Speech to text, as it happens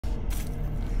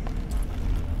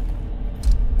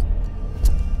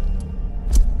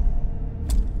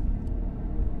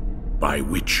by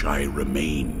which I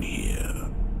remain here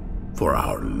for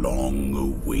our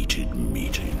long-awaited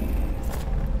meeting.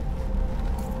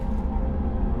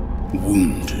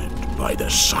 Wounded by the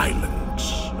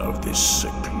silence of this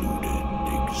secluded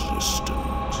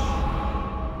existence.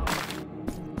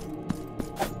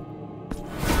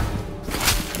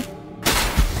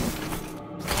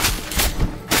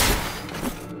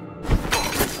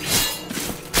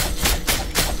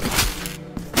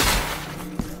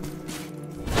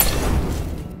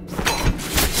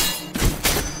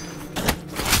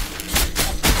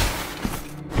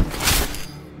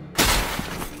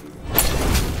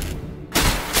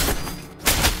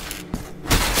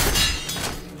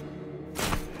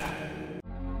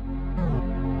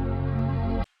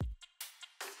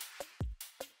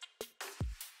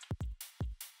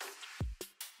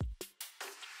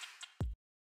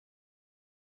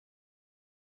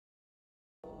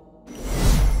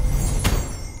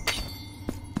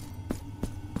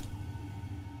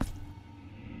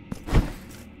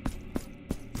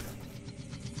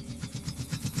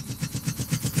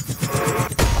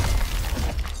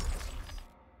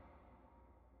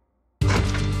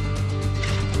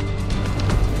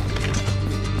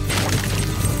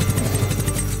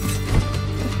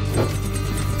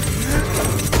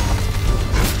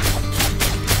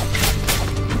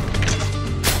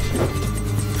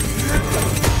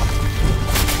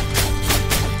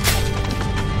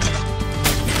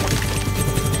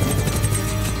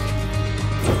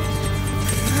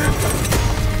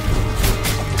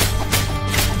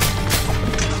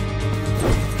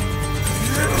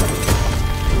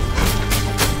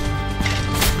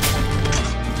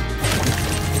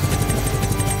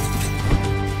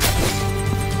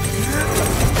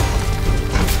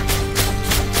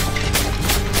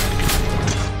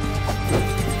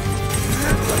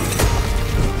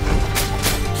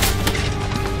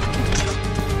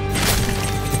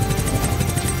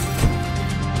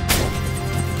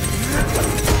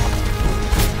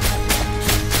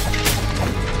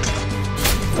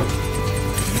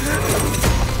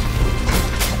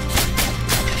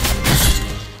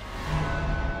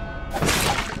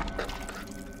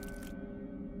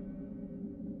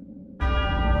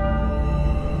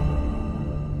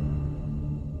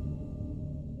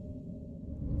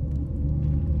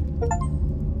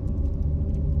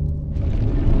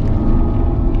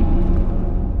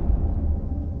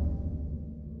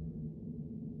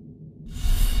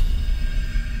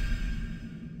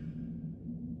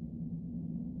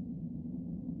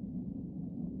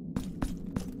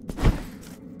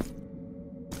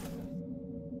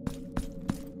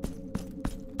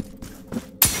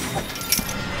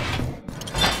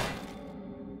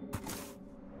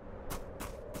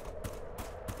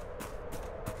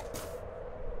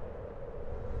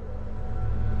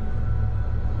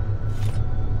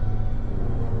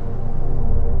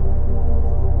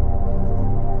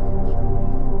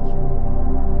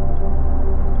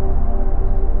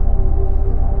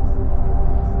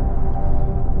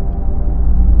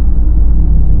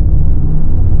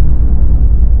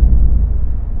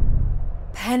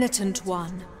 Penitent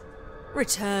One,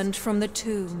 returned from the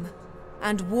tomb,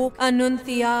 and walk.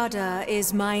 Annunciada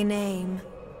is my name,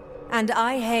 and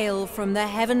I hail from the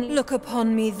heaven. Look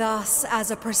upon me thus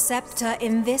as a preceptor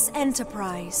in this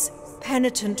enterprise.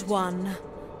 Penitent One,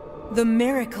 the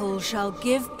miracle shall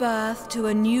give birth to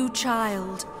a new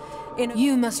child.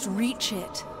 You must reach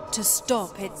it to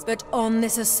stop it, but on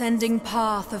this ascending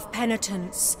path of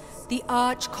penitence, the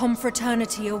arch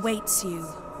confraternity awaits you.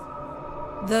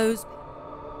 Those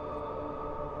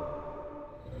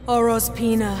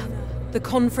Orospina, the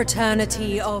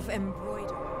confraternity of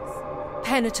embroiderers.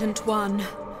 Penitent One,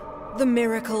 the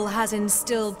miracle has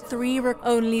instilled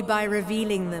only by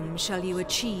revealing them shall you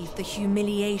achieve the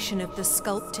humiliation of the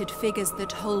sculpted figures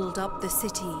that hold up the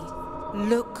city.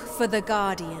 Look for the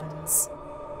Guardians.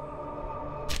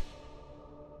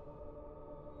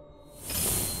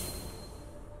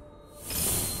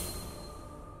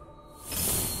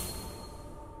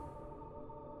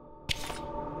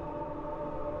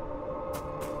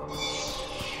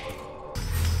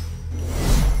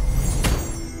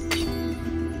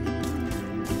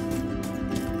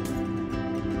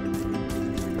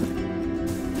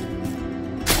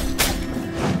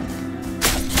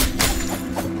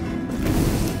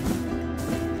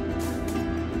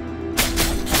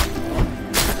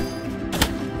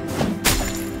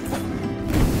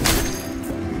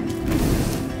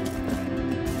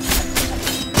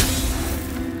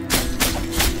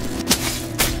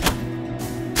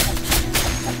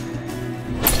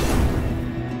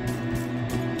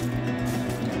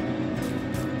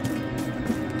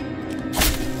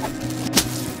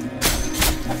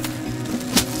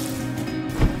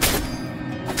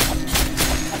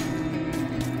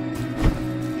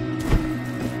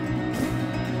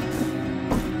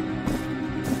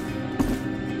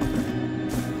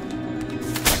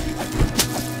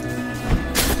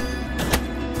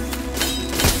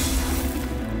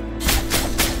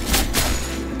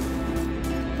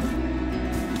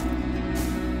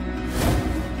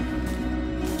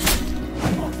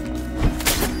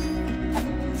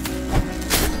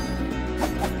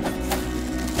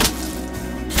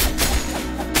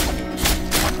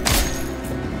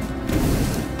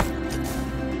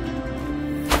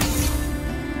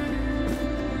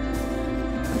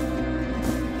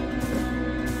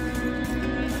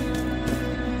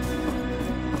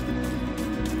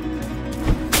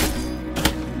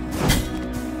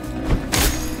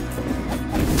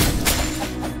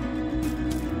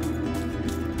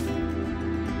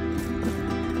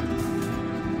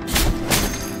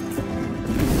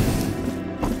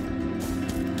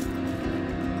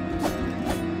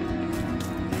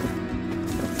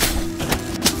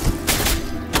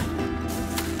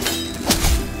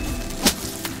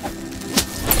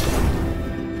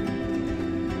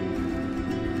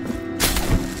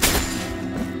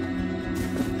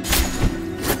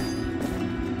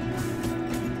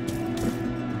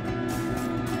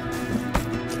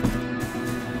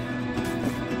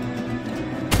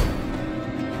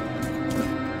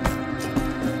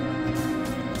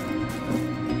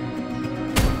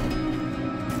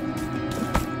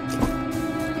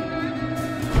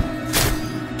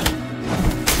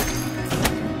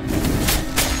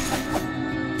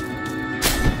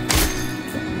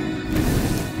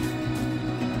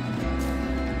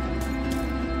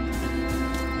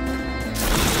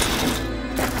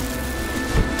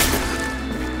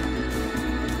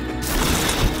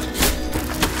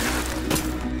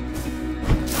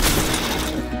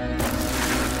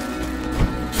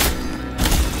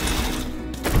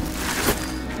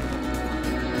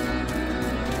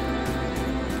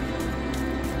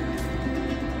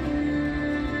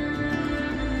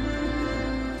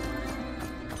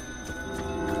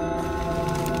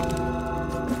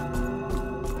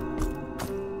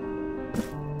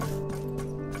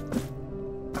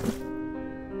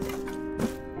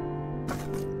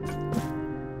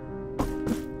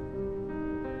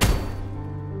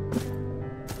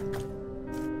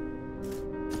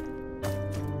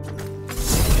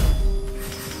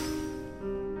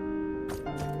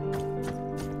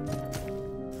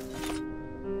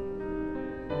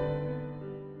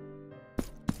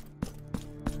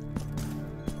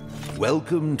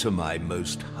 Welcome to my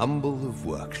most humble of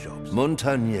workshops.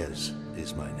 Montagnez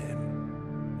is my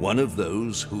name. One of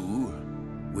those who,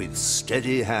 with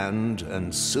steady hand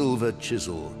and silver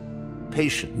chisel,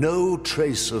 patient, no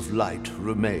trace of light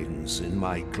remains in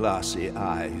my glassy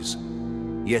eyes.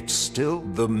 Yet still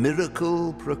the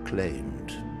miracle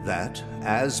proclaimed that,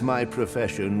 as my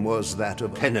profession was that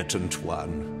of Penitent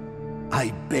One,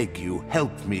 I beg you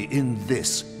help me in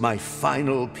this, my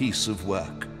final piece of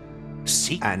work.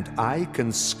 See, and I can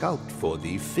sculpt for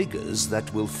thee figures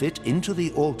that will fit into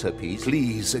the altarpiece.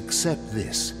 Please accept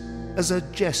this as a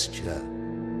gesture.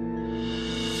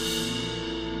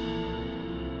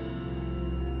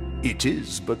 It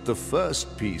is but the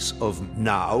first piece of...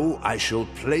 Now I shall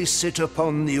place it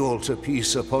upon the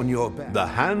altarpiece upon your back. The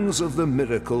hands of the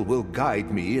miracle will guide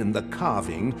me in the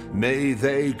carving. May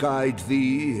they guide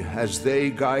thee as they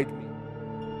guide me.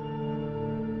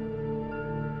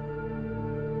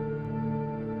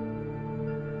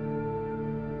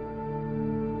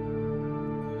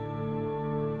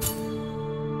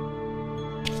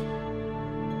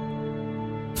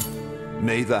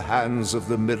 May the hands of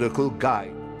the miracle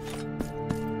guide.